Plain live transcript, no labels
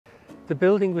The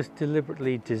building was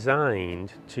deliberately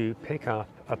designed to pick up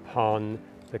upon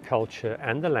the culture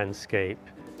and the landscape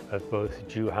of both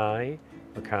Zhuhai,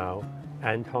 Macau,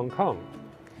 and Hong Kong.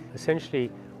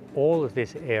 Essentially, all of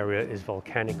this area is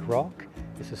volcanic rock.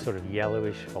 It's a sort of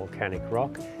yellowish volcanic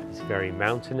rock. It's very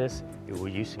mountainous. It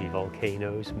used to be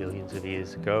volcanoes millions of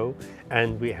years ago.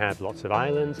 And we have lots of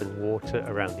islands and water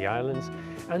around the islands.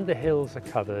 And the hills are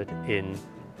covered in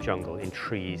jungle, in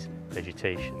trees,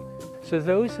 vegetation. So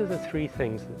those are the three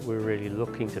things that we're really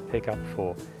looking to pick up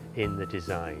for in the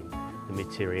design: the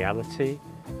materiality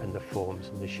and the forms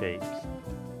and the shapes.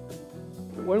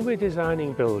 When we're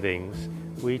designing buildings,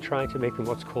 we try to make them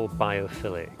what's called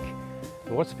biophilic.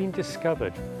 And what's been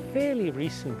discovered fairly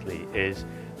recently is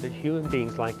that human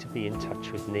beings like to be in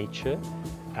touch with nature,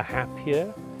 are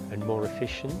happier and more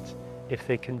efficient if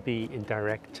they can be in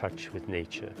direct touch with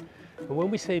nature. And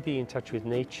when we say be in touch with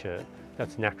nature,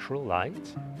 that's natural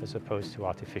light as opposed to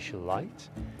artificial light.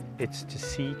 It's to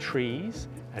see trees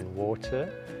and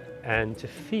water and to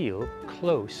feel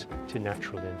close to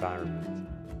natural environment.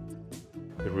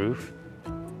 The roof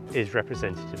is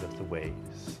representative of the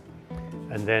waves.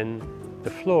 And then the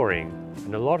flooring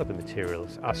and a lot of the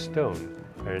materials are stone.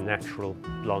 They're a natural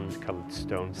blonde colored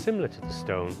stone, similar to the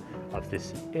stone of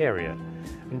this area.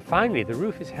 And finally, the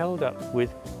roof is held up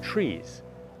with trees.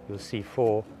 You'll see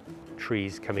 4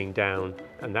 trees coming down,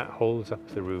 and that holds up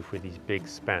the roof with these big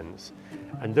spans.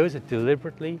 And those are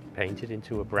deliberately painted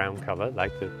into a brown color,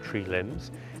 like the tree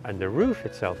limbs. And the roof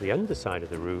itself, the underside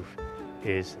of the roof,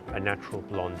 is a natural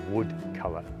blonde wood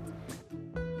color.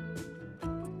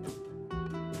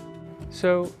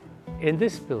 So in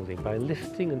this building, by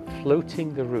lifting and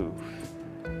floating the roof,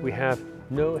 we have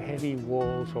no heavy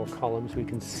walls or columns. We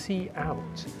can see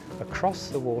out across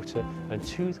the water and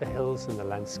to the hills and the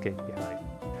landscape behind.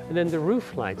 And then the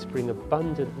roof lights bring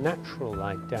abundant natural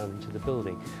light down into the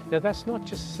building. Now that's not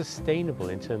just sustainable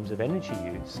in terms of energy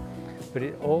use, but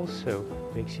it also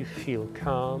makes you feel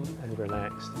calm and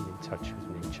relaxed and in touch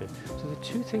with nature. So the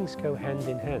two things go hand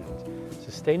in hand: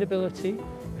 sustainability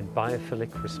and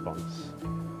biophilic response.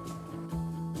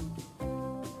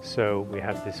 So we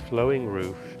have this flowing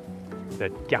roof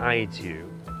that guides you.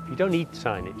 You don't need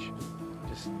signage.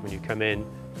 Just when you come in,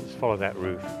 just follow that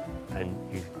roof and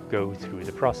you go through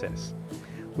the process.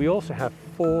 We also have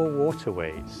 4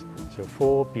 waterways, so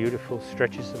 4 beautiful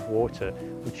stretches of water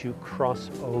which you cross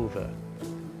over.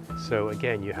 So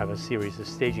again, you have a series of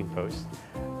staging posts.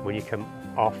 When you come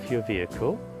off your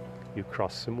vehicle, you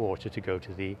cross some water to go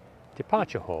to the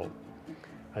departure hall.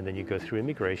 And then you go through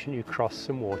immigration, you cross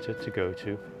some water to go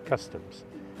to customs.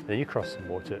 And then you cross some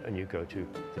water and you go to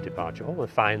the departure hall. And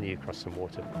finally you cross some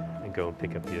water and go and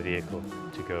pick up your vehicle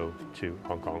to go to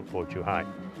Hong Kong or Zhuhai.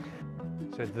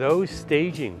 So those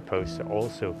staging posts are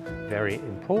also very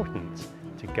important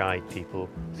to guide people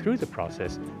through the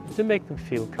process, to make them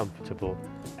feel comfortable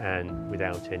and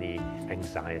without any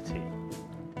anxiety.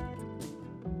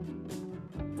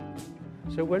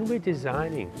 So when we're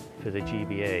designing for the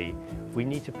GBA, we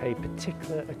need to pay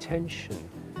particular attention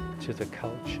to the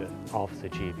culture of the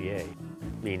GBA,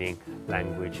 meaning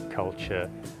language, culture.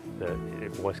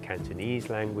 It was Cantonese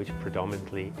language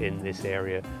predominantly in this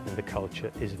area, and the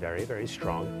culture is very, very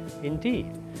strong indeed.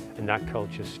 And that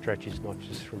culture stretches not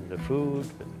just from the food,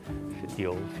 but the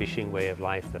old fishing way of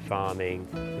life, the farming,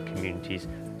 the communities.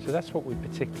 So that's what we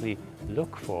particularly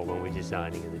look for when we're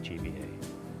designing in the GBA.